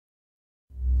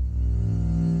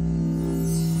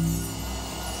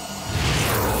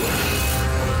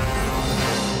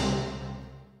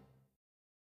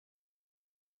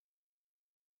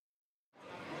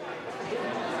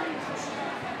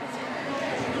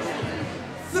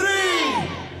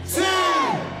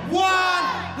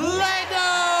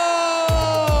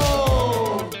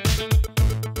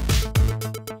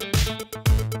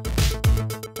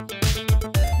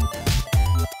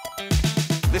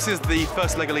is the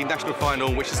first Lego League National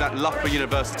Final, which is at Loughborough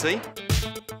University.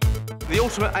 The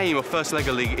ultimate aim of First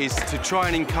Lego League is to try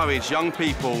and encourage young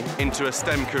people into a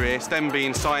STEM career, STEM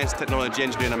being science, technology,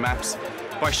 engineering and maths,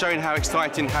 by showing how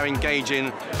exciting, how engaging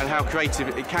and how creative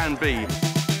it can be.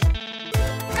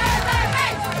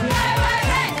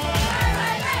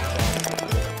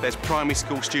 There's primary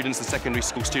school students and secondary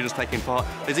school students taking part.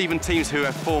 There's even teams who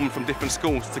have formed from different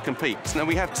schools to compete. So now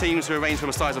we have teams who are ranged from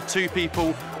a size of 2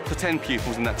 people to 10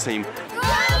 pupils in that team.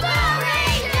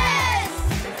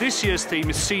 This year's theme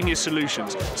is Senior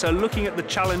Solutions, so looking at the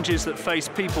challenges that face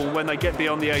people when they get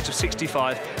beyond the age of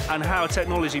 65 and how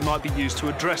technology might be used to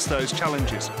address those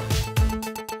challenges.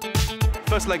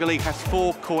 First Lego League has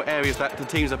 4 core areas that the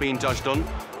teams are being judged on.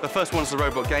 The first one is the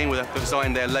robot game, where they have to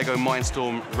design their Lego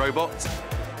Mindstorm robot.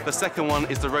 The second one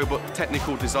is the robot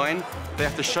technical design. They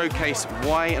have to showcase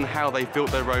why and how they've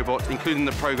built their robot, including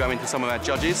the programming to some of our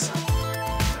judges.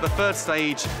 The third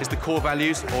stage is the core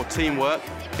values, or teamwork.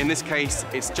 In this case,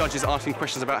 it's judges asking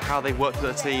questions about how they've worked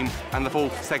with a team, and the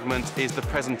fourth segment is the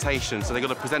presentation. So they've got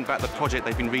to present back the project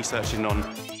they've been researching on.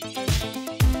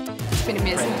 It's been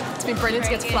amazing. It's been brilliant to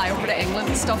get to fly over to England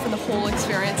and stuff, and the whole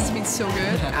experience has been so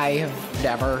good. I have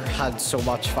never had so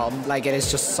much fun. Like, it is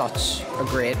just such a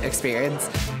great experience.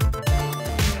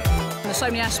 There's so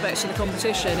many aspects of the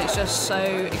competition, it's just so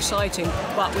exciting,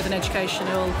 but with an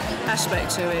educational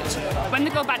aspect to it. When they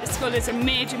go back to school, there's a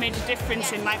major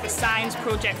difference in like the science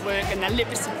project work and their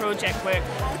literacy project work.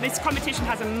 This competition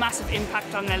has a massive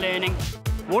impact on their learning.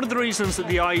 One of the reasons that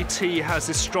the IET has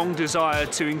this strong desire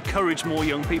to encourage more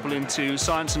young people into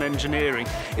science and engineering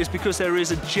is because there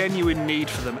is a genuine need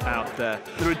for them out there.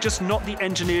 There are just not the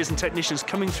engineers and technicians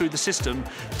coming through the system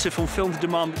to fulfil the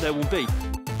demand that there will be.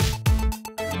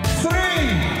 3, 2,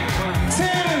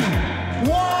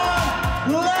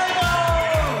 1, Lego!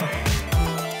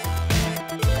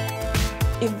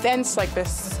 Events like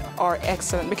this are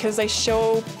excellent because they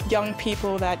show young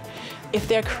people that if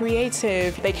they're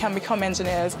creative, they can become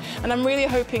engineers. And I'm really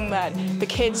hoping that the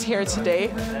kids here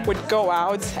today would go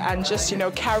out and just,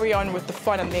 carry on with the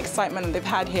fun and the excitement that they've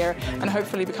had here and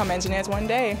hopefully become engineers one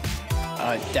day.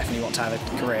 I definitely want to have a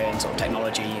career in sort of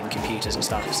technology and computers and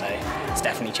stuff, so it's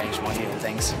definitely changed my view on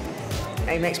things.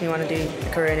 It makes me want to do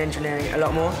a career in engineering a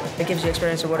lot more. It gives you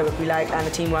experience of what it would be like and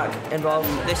the teamwork involved.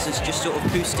 This has just sort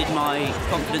of boosted my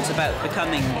confidence about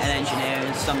becoming an engineer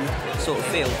in some sort of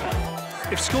field.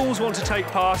 If schools want to take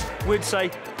part, we'd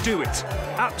say do it.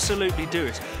 Absolutely do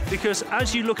it. Because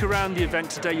as you look around the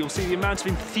event today, you'll see the amount of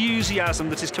enthusiasm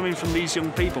that is coming from these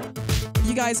young people.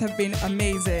 You guys have been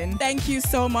amazing. Thank you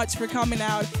so much for coming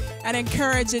out and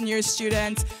encouraging your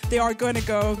students. They are going to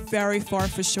go very far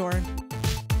for sure.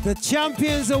 The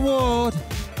Champions Award,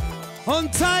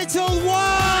 Untitled 1!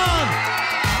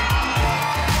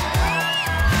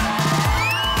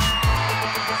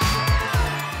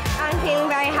 I'm feeling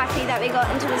very happy that we got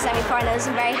into the semi-finals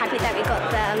and very happy that we got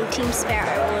the Team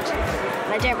Spirit Award.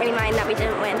 And I don't really mind that we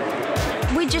didn't win.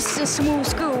 We're just a small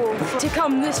school. To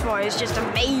come this far is just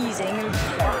amazing.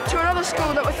 To another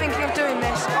school that were thinking of doing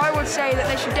this, I would say that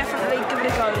they should definitely give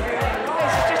it a go.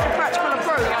 It's just a practical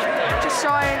approach to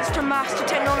science, to maths, to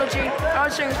technology. I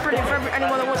would say it's brilliant for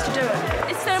anyone that wants to do it.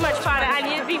 It's so much fun and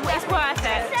it's worth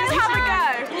it. Just have a